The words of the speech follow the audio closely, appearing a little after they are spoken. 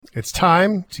It's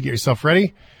time to get yourself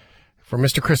ready for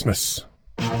Mr. Christmas.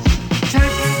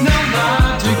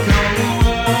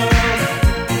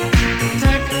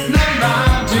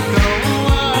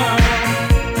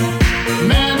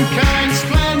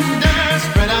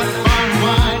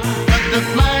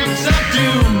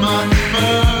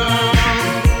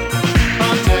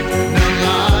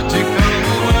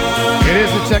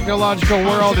 Technological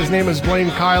world. His name is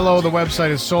Blaine Kyllo. The website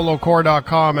is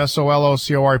solocore.com,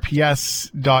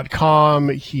 SOLOCORPS.com.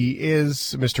 He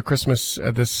is Mr. Christmas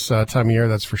at this time of year,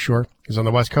 that's for sure. He's on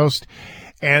the West Coast.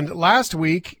 And last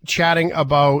week, chatting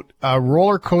about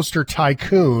Roller Coaster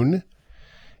Tycoon,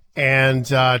 and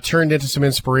turned into some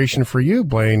inspiration for you,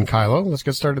 Blaine Kyllo. Let's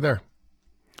get started there.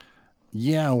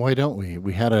 Yeah, why don't we?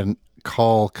 We had a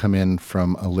call come in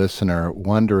from a listener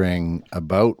wondering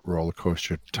about Roller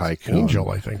Coaster Tycoon. Angel,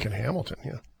 I think, in Hamilton,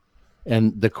 yeah.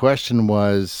 And the question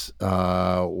was,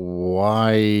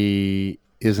 why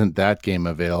isn't that game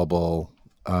available?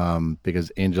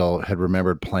 Because Angel had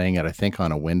remembered playing it, I think,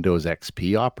 on a Windows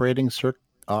XP operating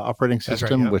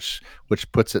system, right, yeah.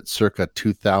 which puts it circa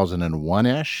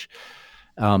 2001-ish.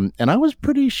 And I was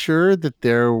pretty sure that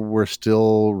there were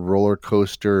still roller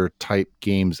coaster type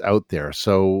games out there.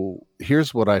 So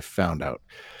here's what I found out.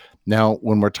 Now,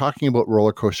 when we're talking about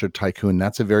Roller Coaster Tycoon,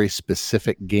 that's a very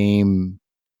specific game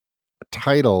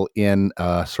title in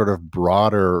a sort of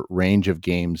broader range of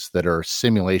games that are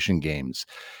simulation games.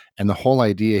 And the whole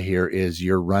idea here is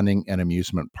you're running an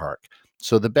amusement park.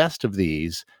 So the best of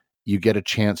these, you get a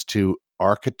chance to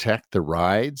architect the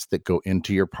rides that go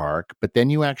into your park, but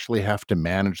then you actually have to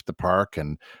manage the park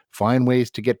and find ways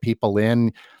to get people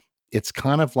in. It's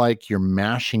kind of like you're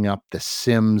mashing up The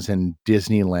Sims and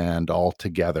Disneyland all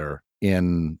together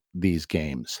in these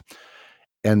games.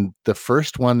 And the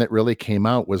first one that really came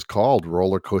out was called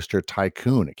Roller Coaster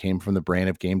Tycoon. It came from the brain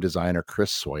of game designer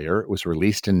Chris Sawyer. It was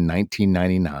released in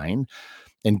 1999.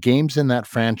 And games in that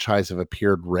franchise have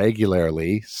appeared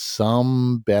regularly,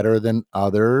 some better than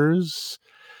others.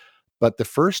 But the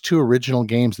first two original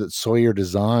games that Sawyer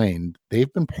designed,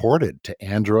 they've been ported to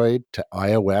Android, to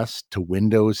iOS, to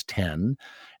Windows 10,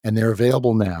 and they're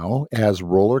available now as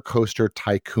Roller Coaster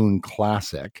Tycoon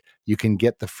Classic. You can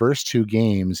get the first two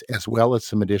games as well as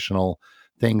some additional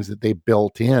things that they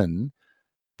built in.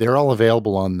 They're all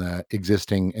available on the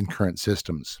existing and current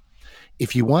systems.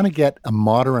 If you want to get a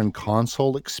modern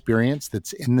console experience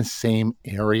that's in the same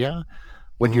area,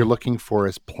 what you're looking for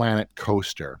is Planet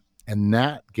Coaster. And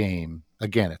that game,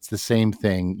 again, it's the same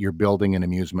thing. You're building an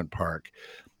amusement park.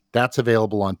 That's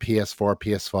available on PS4,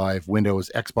 PS5,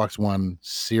 Windows, Xbox One,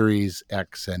 Series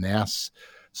X and S.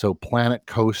 So Planet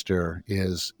Coaster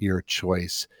is your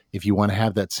choice if you want to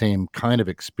have that same kind of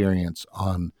experience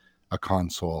on a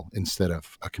console instead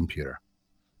of a computer.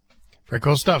 Very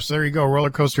cool stuff. So there you go, Roller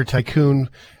Coaster Tycoon.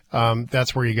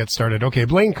 That's where you get started. Okay,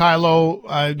 Blaine Kyllo,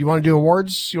 do you want to do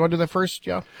awards? You want to do that first?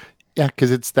 Yeah. Yeah, because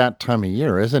it's that time of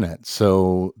year, isn't it?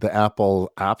 So the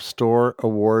Apple App Store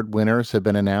Award winners have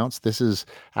been announced. This is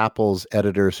Apple's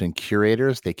editors and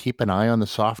curators. They keep an eye on the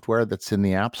software that's in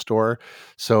the App Store.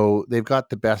 So they've got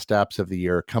the best apps of the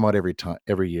year come out every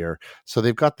year. So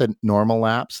they've got the normal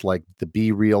apps like the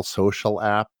Be Real Social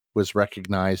app was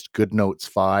recognized. GoodNotes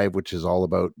 5, which is all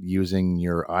about using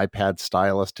your iPad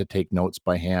stylus to take notes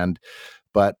by hand.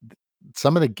 But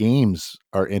some of the games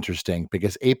are interesting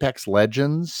because Apex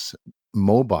Legends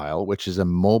Mobile, which is a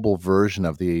mobile version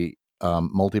of the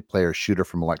multiplayer shooter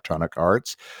from Electronic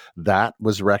Arts, that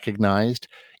was recognized.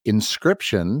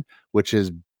 Inscription, which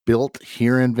is built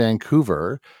here in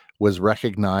Vancouver, was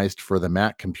recognized for the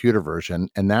Mac computer version.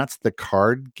 And that's the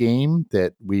card game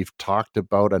that we've talked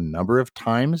about a number of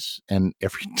times. And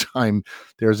every time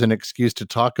there's an excuse to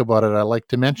talk about it, I like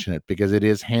to mention it because it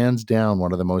is hands down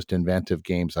one of the most inventive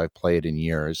games I've played in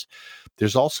years.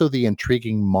 There's also the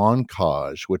intriguing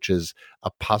Montage, which is a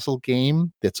puzzle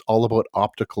game that's all about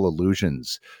optical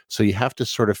illusions. So you have to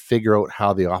sort of figure out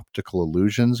how the optical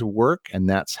illusions work, and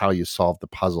that's how you solve the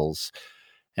puzzles.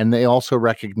 And they also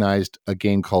recognized a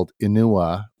game called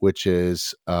Inua, which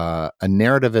is a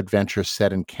narrative adventure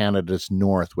set in Canada's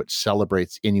north, which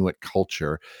celebrates Inuit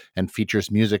culture and features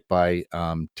music by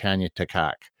Tanya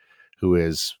Takak, who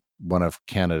is one of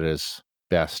Canada's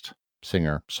best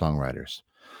singer-songwriters.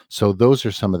 So those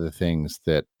are some of the things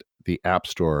that the App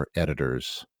Store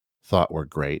editors thought were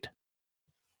great.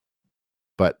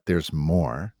 But there's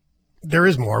more. There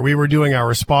is more. We were doing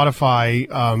our Spotify,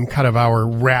 kind of our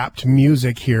wrapped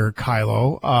music here,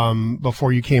 Kyllo,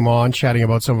 before you came on, chatting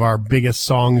about some of our biggest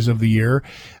songs of the year,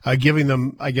 giving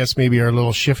them, I guess, maybe our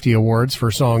little shifty awards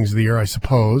for songs of the year, I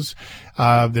suppose.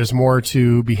 There's more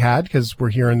to be had because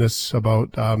we're hearing this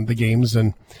about the games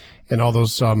and and all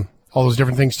those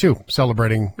different things too,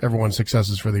 celebrating everyone's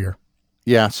successes for the year.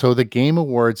 Yeah, so the Game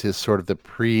Awards is sort of the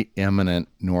preeminent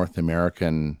North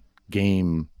American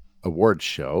game awards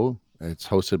show. It's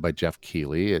hosted by Jeff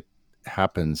Keighley. It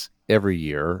happens every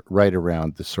year right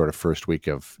around the sort of first week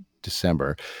of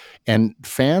December. And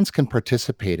fans can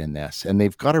participate in this, and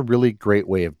they've got a really great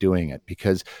way of doing it,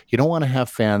 because you don't want to have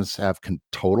fans have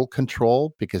total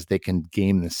control, because they can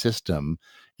game the system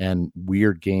and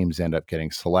weird games end up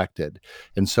getting selected.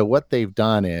 And so what they've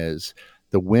done is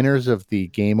the winners of the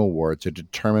Game Awards are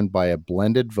determined by a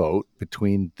blended vote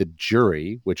between the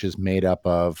jury, which is made up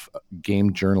of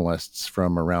game journalists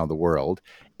from around the world,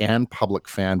 and public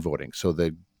fan voting. So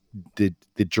the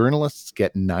journalists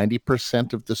get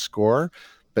 90% of the score,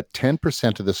 but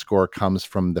 10% of the score comes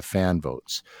from the fan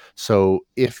votes. So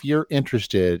if you're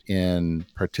interested in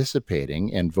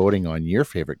participating and voting on your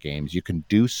favorite games, you can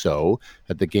do so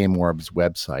at the Game Awards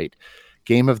website.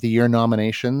 Game of the Year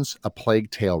nominations: A Plague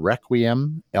Tale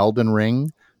Requiem, Elden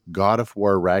Ring, God of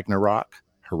War Ragnarok,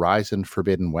 Horizon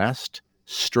Forbidden West,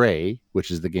 Stray,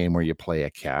 which is the game where you play a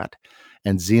cat,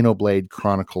 and Xenoblade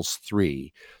Chronicles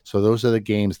 3. So those are the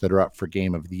games that are up for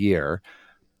Game of the Year.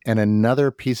 And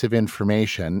another piece of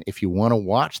information, if you want to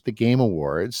watch the Game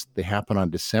Awards, they happen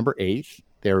on December 8th.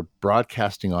 They're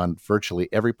broadcasting on virtually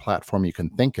every platform you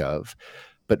can think of.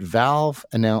 But Valve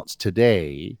announced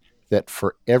today that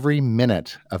for every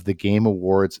minute of the Game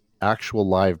Awards actual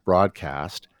live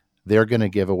broadcast, they're going to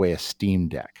give away a Steam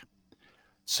Deck.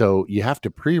 So you have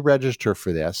to pre-register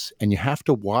for this, and you have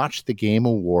to watch the Game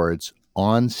Awards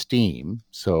on Steam.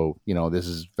 So, this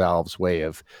is Valve's way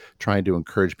of trying to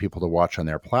encourage people to watch on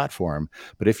their platform.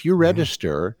 But if you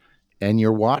register and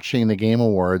you're watching the Game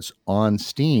Awards on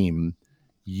Steam,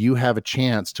 you have a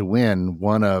chance to win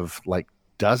one of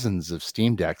dozens of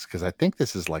Steam Decks, because I think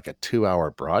this is like a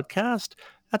 2-hour broadcast.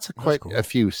 That's quite cool. A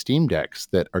few Steam Decks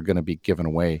that are going to be given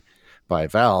away by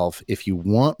Valve. If you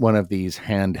want one of these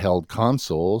handheld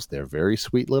consoles, they're very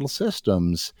sweet little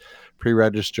systems.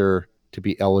 Pre-register to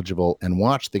be eligible and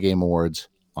watch the Game Awards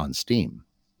on Steam.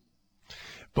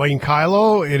 Blaine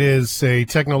Kyllo, it is a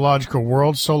technological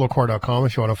world, solocore.com,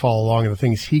 if you want to follow along in the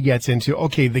things he gets into.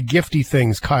 Okay, the gifty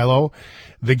things, Kyllo,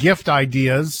 the gift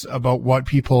ideas about what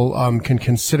people can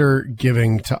consider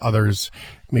giving to others.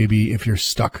 Maybe if you're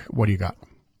stuck, what do you got?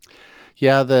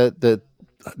 Yeah, the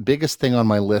biggest thing on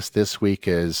my list this week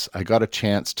is I got a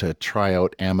chance to try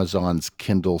out Amazon's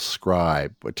Kindle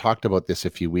Scribe. We talked about this a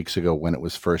few weeks ago when it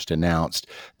was first announced.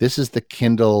 This is the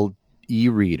Kindle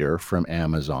e-reader from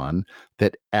Amazon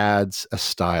that adds a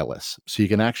stylus. So you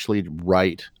can actually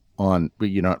write on, but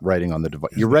you're not writing on the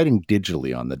device. You're writing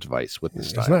digitally on the device with the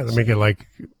stylus. Isn't that make it like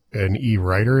an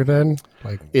e-writer then?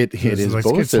 It is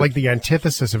both. It's like the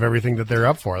antithesis of everything that they're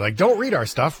up for. Don't read our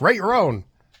stuff, write your own.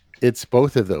 It's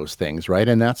both of those things, right?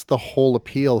 And that's the whole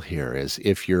appeal here, is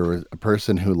if you're a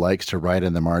person who likes to write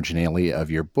in the marginalia of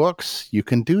your books, you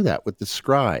can do that with the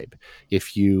Scribe.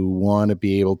 If you want to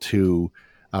be able to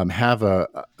have a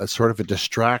sort of a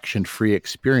distraction-free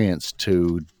experience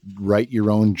to write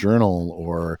your own journal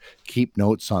or keep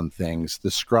notes on things, the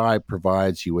Scribe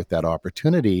provides you with that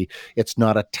opportunity. It's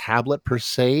not a tablet per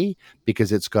se,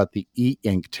 because it's got the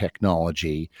e-ink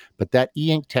technology, but that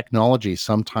e-ink technology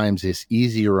sometimes is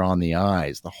easier on the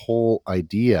eyes. The whole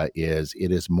idea is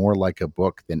it is more like a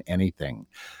book than anything.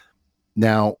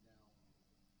 Now,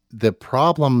 the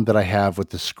problem that I have with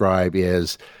the Scribe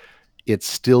is it's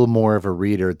still more of a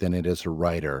reader than it is a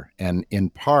writer. And in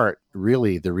part,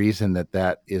 really, the reason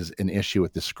that is an issue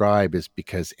with the Scribe is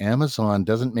because Amazon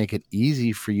doesn't make it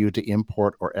easy for you to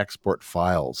import or export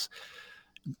files.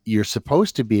 You're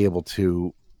supposed to be able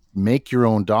to make your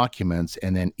own documents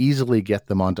and then easily get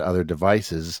them onto other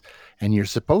devices. And you're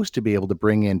supposed to be able to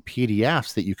bring in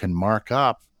PDFs that you can mark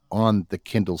up on the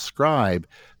Kindle Scribe.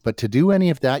 But to do any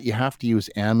of that, you have to use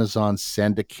Amazon's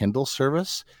Send a Kindle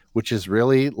service, which is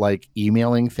really like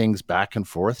emailing things back and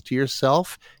forth to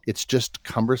yourself. It's just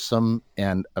cumbersome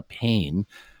and a pain.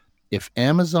 If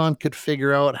Amazon could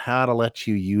figure out how to let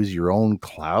you use your own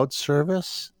cloud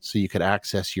service so you could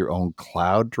access your own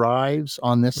cloud drives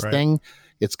on this thing,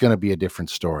 it's going to be a different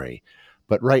story.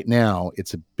 But right now,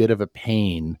 it's a bit of a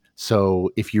pain.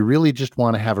 So if you really just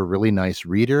want to have a really nice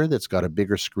reader that's got a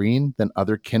bigger screen than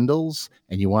other Kindles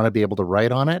and you want to be able to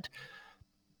write on it,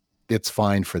 it's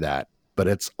fine for that. But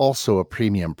it's also a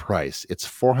premium price. It's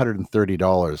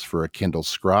 $430 for a Kindle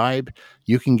Scribe.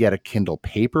 You can get a Kindle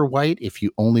Paperwhite if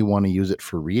you only want to use it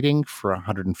for reading for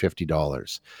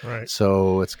 $150. Right.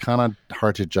 So it's kind of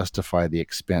hard to justify the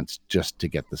expense just to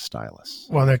get the stylus.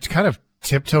 Well, they're kind of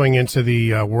tiptoeing into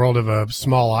the world of a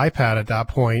small iPad at that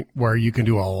point where you can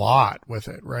do a lot with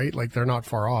it, right? Like they're not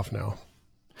far off now.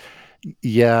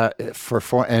 Yeah,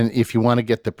 and if you want to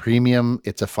get the premium,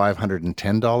 it's a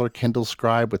 $510 Kindle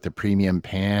Scribe with the premium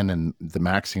pen and the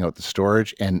maxing out the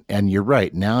storage. And you're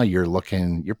right. Now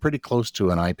you're pretty close to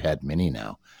an iPad mini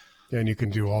now. And you can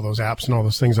do all those apps and all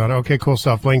those things on it. Okay, cool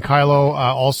stuff. Blaine, Kyllo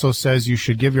also says you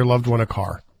should give your loved one a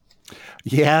car.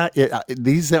 Yeah,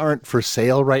 these aren't for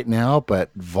sale right now,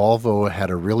 but Volvo had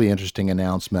a really interesting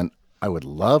announcement. I would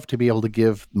love to be able to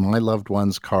give my loved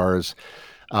ones cars.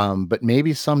 But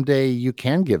maybe someday you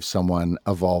can give someone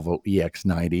a Volvo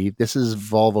EX90. This is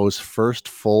Volvo's first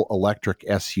full electric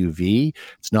SUV.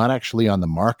 It's not actually on the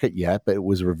market yet, but it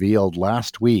was revealed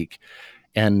last week.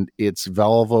 And it's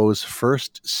Volvo's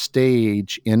first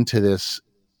stage into this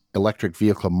electric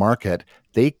vehicle market.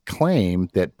 They claim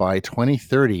that by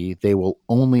 2030, they will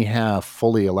only have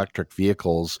fully electric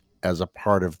vehicles as a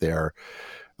part of their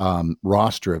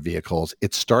roster of vehicles.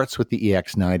 It starts with the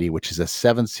EX90, which is a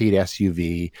 7-seat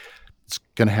SUV. It's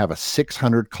going to have a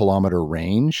 600-kilometer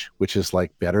range, which is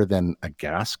like better than a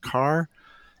gas car.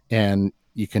 And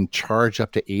you can charge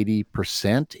up to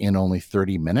 80% in only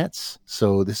 30 minutes.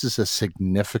 So this is a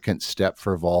significant step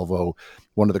for Volvo.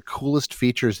 One of the coolest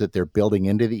features that they're building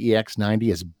into the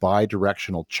EX90 is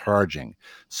bi-directional charging.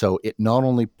 So it not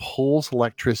only pulls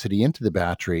electricity into the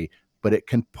battery, but it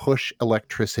can push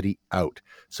electricity out.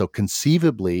 So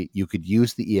conceivably, you could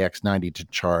use the EX90 to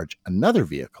charge another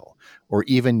vehicle or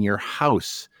even your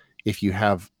house if you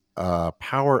have a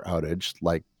power outage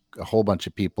like a whole bunch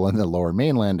of people in the Lower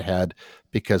Mainland had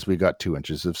because we got 2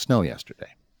 inches of snow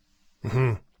yesterday.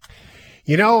 Mm-hmm.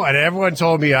 You know, and everyone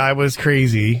told me I was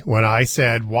crazy when I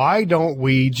said, why don't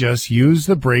we just use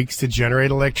the brakes to generate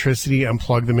electricity and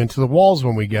plug them into the walls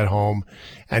when we get home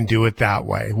and do it that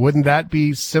way? Wouldn't that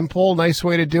be simple, nice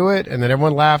way to do it? And then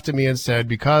everyone laughed at me and said,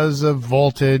 because of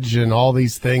voltage and all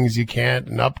these things, you can't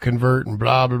and up convert and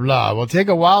blah, blah, blah. Well, take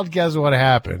a wild guess what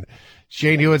happened.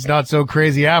 Shane Hewitt's not so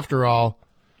crazy after all.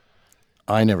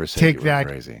 I never said you were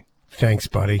crazy. Thanks,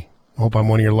 buddy. Hope I'm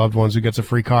one of your loved ones who gets a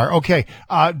free car. Okay,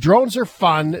 drones are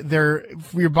fun.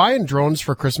 If you're buying drones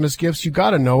for Christmas gifts, you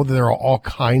got to know that there are all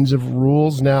kinds of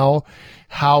rules now,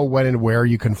 how, when, and where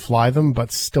you can fly them,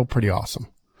 but still pretty awesome.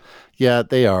 Yeah,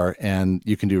 they are. And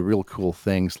you can do real cool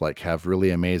things like have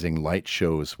really amazing light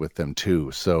shows with them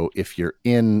too. So if you're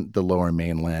in the Lower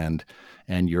Mainland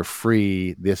and you're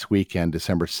free this weekend,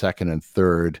 December 2nd and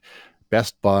 3rd,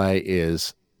 Best Buy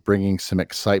is bringing some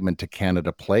excitement to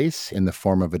Canada Place in the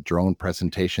form of a drone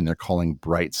presentation they're calling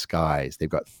Bright Skies. They've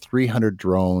got 300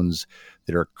 drones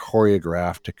that are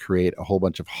choreographed to create a whole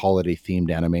bunch of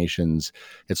holiday-themed animations.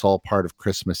 It's all part of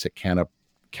Christmas at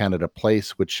Canada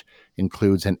Place, which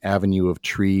includes an avenue of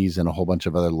trees and a whole bunch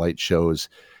of other light shows.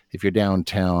 If you're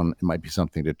downtown, it might be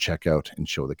something to check out and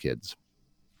show the kids.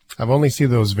 I've only seen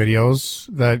those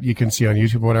videos that you can see on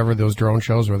YouTube, whatever, those drone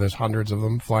shows where there's hundreds of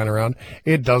them flying around.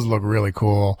 It does look really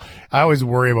cool. I always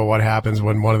worry about what happens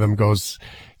when one of them goes,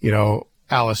 you know,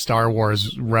 a la Star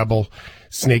Wars Rebel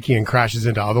snaky and crashes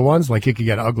into other ones. Like it could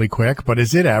get ugly quick, but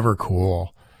is it ever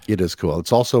cool? It is cool.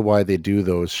 It's also why they do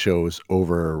those shows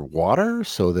over water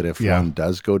so that if one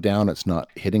does go down, it's not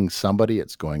hitting somebody,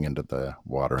 it's going into the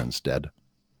water instead.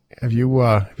 Have you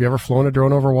ever flown a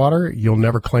drone over water? You'll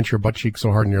never clench your butt cheek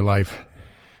so hard in your life.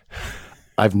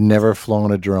 I've never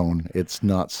flown a drone. It's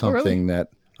not something really? that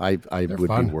I would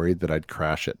be worried that I'd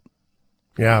crash it.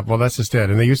 Yeah, well, that's just it.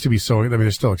 And they used to be so, I mean,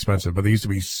 they're still expensive, but they used to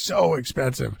be so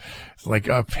expensive. It's like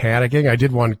panicking. I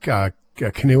did one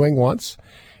canoeing once,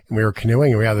 and we were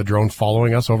canoeing, and we had the drone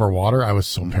following us over water. I was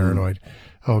so paranoid.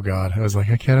 Oh, God. I was like,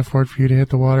 I can't afford for you to hit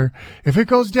the water. If it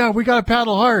goes down, we got to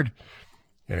paddle hard.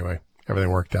 Anyway.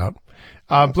 Everything worked out.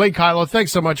 Blaine, Kyllo,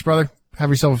 thanks so much, brother. Have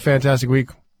yourself a fantastic week.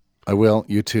 I will.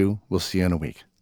 You too. We'll see you in a week.